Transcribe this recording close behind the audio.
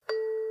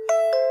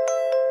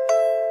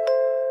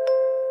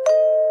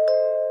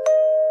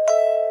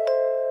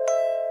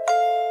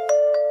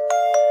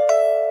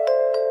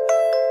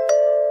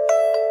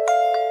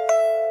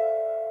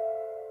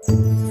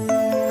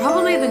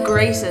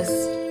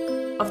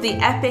of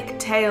the epic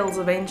tales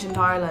of ancient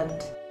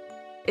Ireland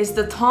is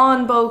the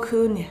Táin Bó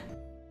Cúailnge,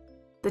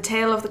 the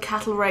tale of the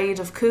cattle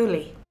raid of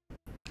Cooley.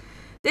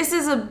 This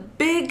is a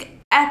big,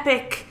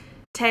 epic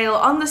tale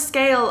on the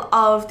scale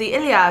of the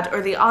Iliad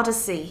or the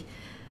Odyssey.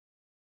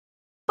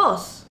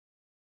 But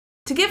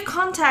to give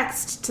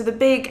context to the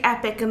big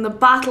epic and the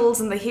battles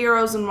and the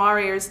heroes and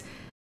warriors,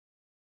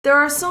 there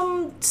are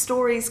some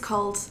stories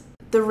called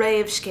the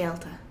Réamh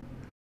Scéalta.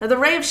 Now, the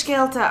Réamh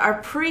Scéalta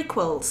are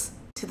prequels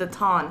to the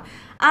Táin,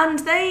 and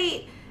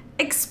they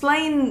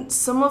explain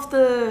some of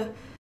the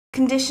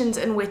conditions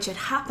in which it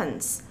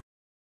happens.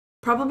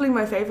 Probably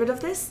my favourite of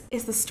this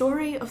is the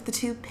story of the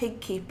two pig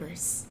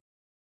keepers.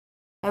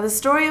 Now, the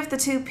story of the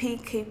two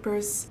pig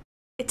keepers,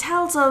 it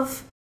tells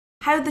of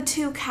how the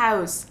two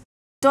cows,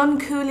 Dun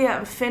Cúailnge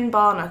and Finn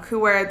Bánach, who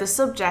were the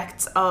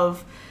subjects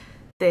of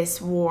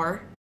this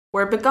war,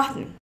 were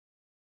begotten,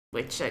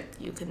 which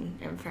you can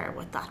infer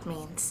what that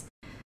means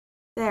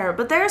there.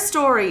 But their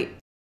story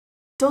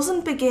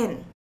doesn't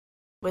begin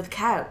with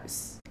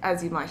cows,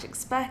 as you might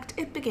expect.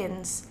 It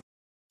begins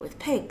with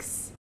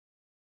pigs.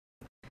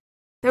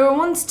 There were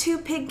once two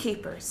pig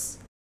keepers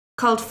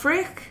called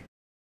Freach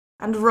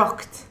and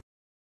Rucht,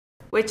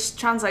 which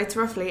translates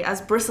roughly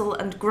as Bristle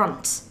and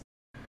Grunt.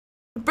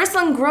 Bristle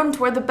and Grunt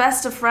were the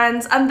best of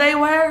friends, and they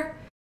were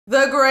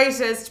the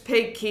greatest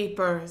pig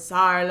keepers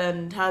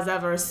Ireland has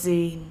ever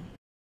seen.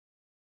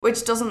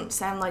 Which doesn't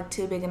sound like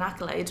too big an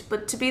accolade,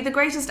 but to be the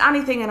greatest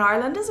anything in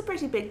Ireland is a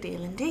pretty big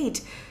deal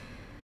indeed.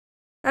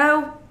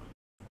 Now,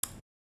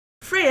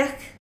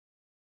 Freach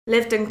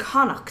lived in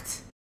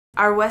Connacht,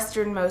 our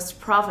westernmost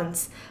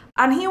province,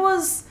 and he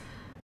was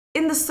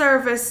in the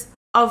service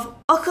of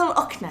Ucal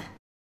Ucne,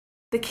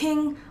 the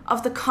king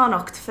of the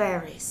Connacht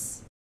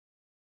fairies.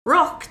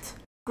 Rucht,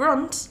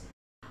 Grunt,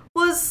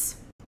 was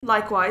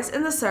likewise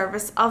in the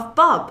service of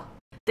Bob,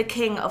 the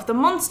king of the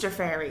Munster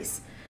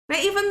fairies. Now,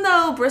 even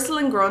though Bristle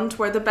and Grunt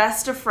were the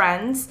best of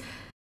friends,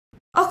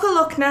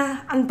 Ucal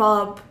Ucne and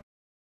Bob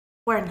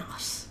were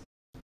not.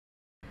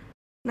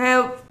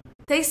 Now,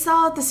 they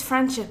saw this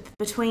friendship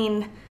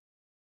between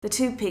the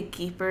two pig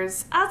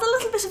keepers as a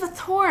little bit of a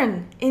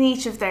thorn in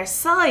each of their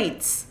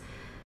sides.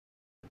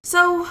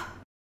 So,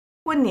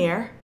 one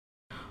year,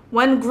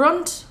 when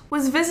Grunt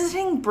was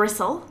visiting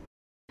Bristle,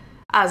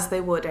 as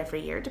they would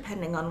every year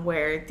depending on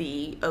where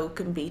the oak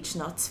and beech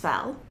nuts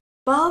fell,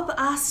 Bob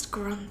asked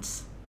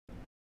Grunt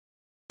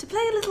to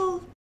play a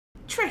little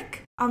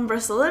trick on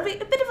Bristle, a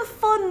bit of a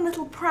fun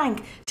little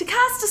prank, to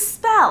cast a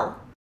spell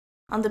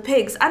on the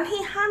pigs, and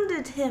he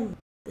handed him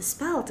the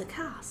spell to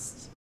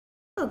cast.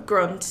 Well,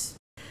 Grunt,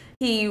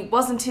 he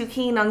wasn't too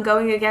keen on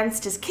going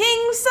against his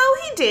king, so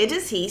he did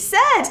as he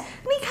said,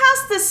 and he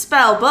cast this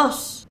spell,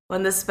 but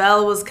when the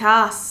spell was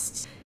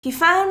cast, he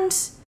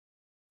found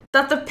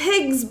that the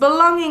pigs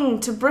belonging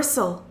to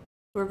Bristle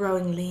were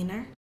growing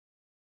leaner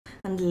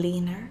and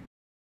leaner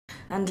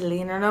and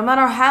leaner. No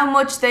matter how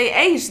much they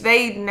ate,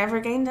 they never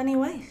gained any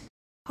weight.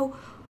 Oh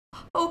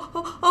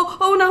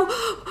no!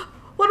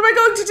 What am I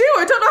going to do?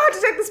 I don't know how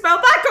to take the spell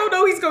back. Oh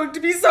no, he's going to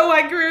be so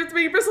angry with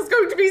me. Bristle's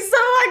going to be so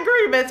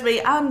angry with me.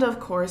 And of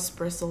course,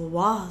 Bristle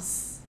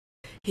was.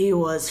 He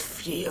was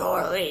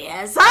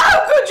furious.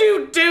 How could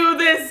you do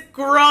this,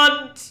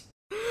 Grunt?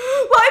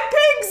 My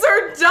pigs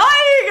are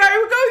dying.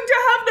 I'm going to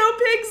have no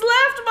pigs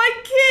left. My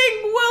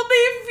king will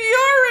be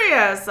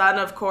furious. And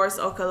of course,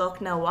 Ucal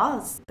Ucne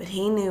was. But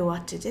he knew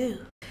what to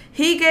do.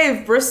 He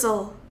gave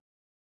Bristle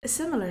a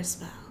similar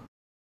spell.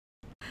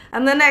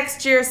 And the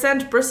next year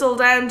sent Bristle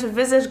down to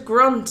visit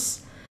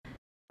Grunt.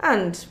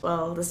 And,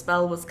 well, the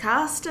spell was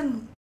cast,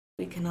 and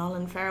we can all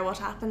infer what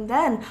happened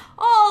then.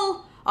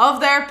 All of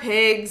their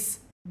pigs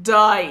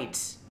died.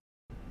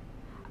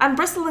 And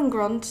Bristle and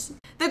Grunt,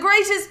 the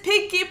greatest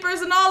pig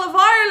keepers in all of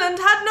Ireland,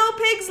 had no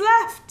pigs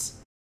left.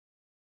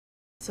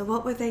 So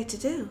what were they to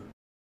do?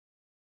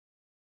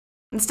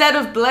 Instead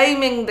of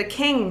blaming the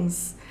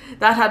kings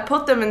that had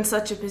put them in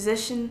such a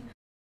position,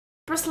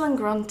 Bristle and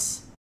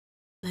Grunt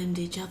blamed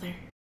each other.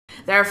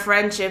 Their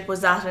friendship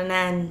was at an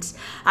end,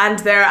 and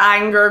their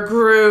anger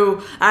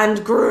grew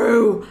and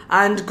grew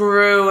and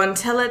grew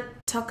until it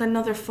took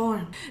another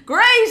form.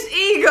 Great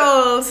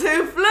eagles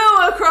who flew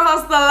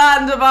across the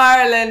land of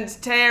Ireland,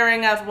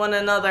 tearing at one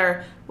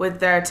another with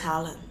their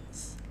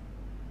talons.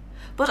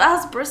 But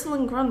as Bristle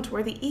and Grunt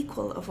were the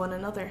equal of one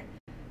another,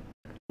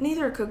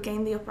 neither could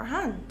gain the upper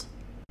hand,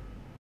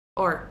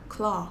 or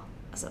claw,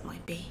 as it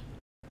might be.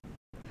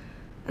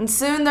 And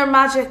soon their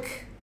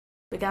magic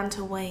began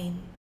to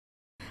wane,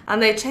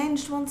 and they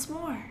changed once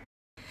more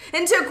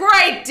into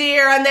great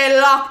deer, and they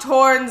locked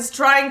horns,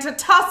 trying to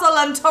tussle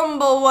and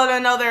tumble one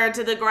another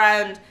to the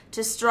ground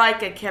to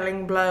strike a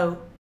killing blow.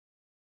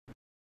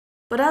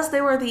 But as they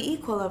were the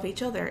equal of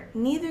each other,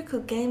 neither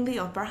could gain the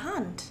upper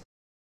hand,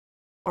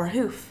 or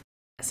hoof,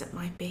 as it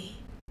might be.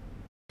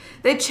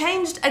 They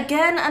changed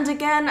again and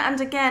again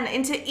and again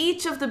into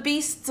each of the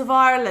beasts of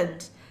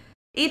Ireland,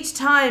 each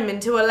time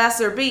into a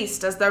lesser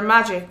beast as their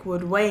magic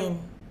would wane.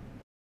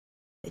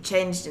 They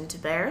changed into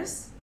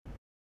bears,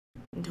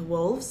 into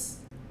wolves,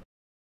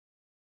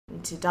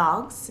 into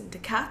dogs, into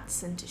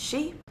cats, into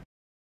sheep,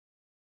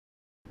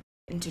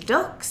 into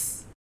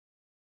ducks,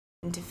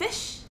 into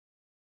fish,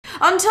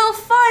 until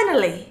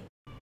finally,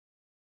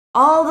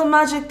 all the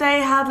magic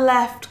they had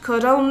left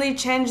could only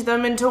change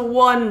them into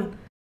one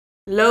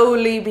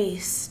lowly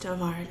beast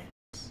of Ireland.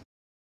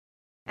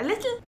 A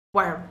little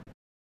worm.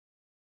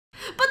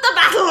 But the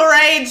battle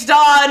raged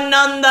on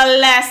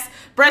nonetheless.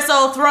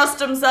 Bristle thrust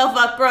himself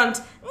at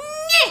Grunt,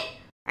 Nyeh!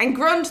 And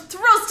Grunt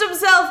thrust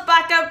himself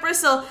back at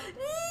Bristle,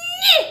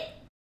 Nyeh!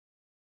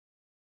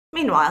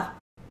 Meanwhile,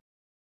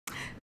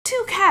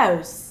 2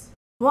 cows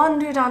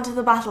wandered onto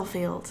the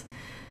battlefield.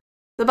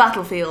 The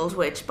battlefield,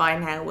 which by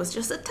now was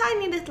just a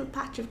tiny little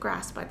patch of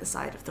grass by the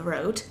side of the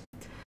road.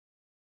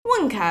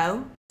 One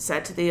cow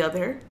said to the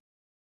other,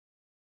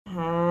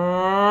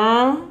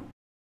 "Hmm."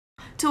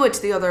 To which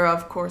the other,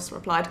 of course,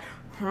 replied,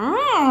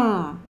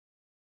 "Hmm.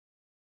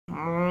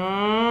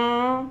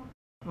 Hmm.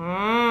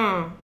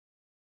 Hmm."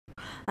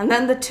 And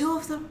then the 2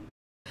 of them,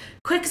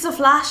 quick as a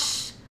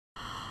flash,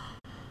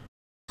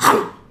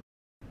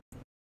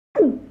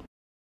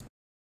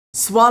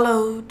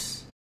 swallowed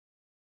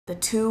the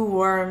 2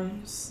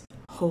 worms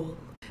whole.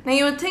 Now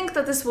you would think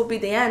that this would be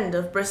the end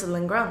of Bristle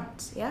and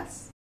Grunt,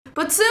 yes?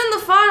 But soon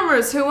the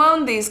farmers who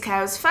owned these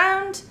cows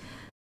found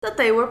that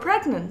they were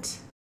pregnant,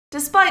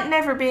 despite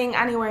never being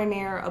anywhere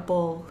near a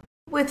bull.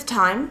 With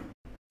time,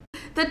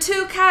 the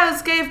 2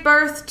 cows gave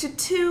birth to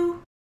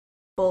 2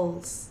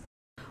 bulls.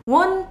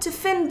 One to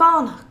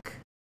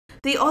Finnbonach,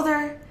 the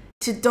other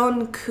to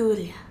Dun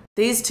Cuaille.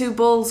 These 2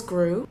 bulls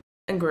grew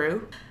and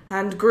grew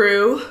and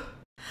grew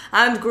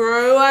and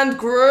grew and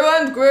grew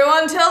and grew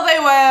until they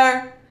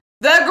were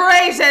the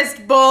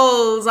greatest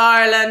bulls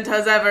Ireland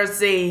has ever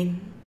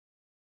seen.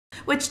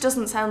 Which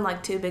doesn't sound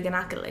like too big an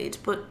accolade,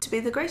 but to be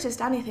the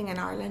greatest anything in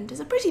Ireland is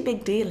a pretty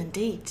big deal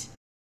indeed.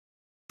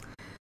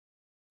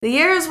 The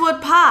years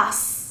would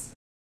pass,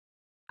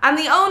 and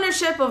the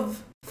ownership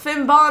of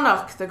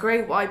Finnbonach, the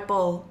great white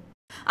bull,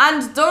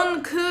 and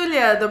Dun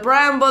Cuaille, the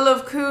brown bull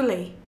of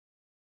Cooley,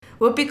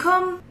 would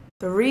become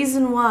the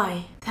reason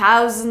why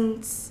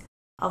thousands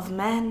of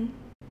men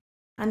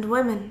and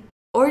women,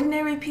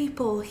 ordinary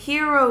people,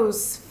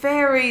 heroes,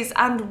 fairies,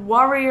 and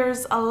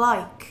warriors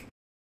alike,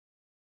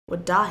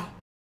 would die.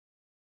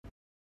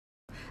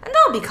 And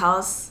all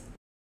because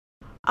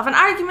of an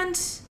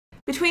argument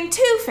between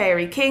 2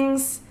 fairy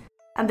kings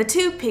and the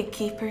 2 pig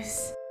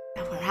keepers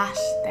that were at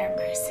their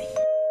mercy.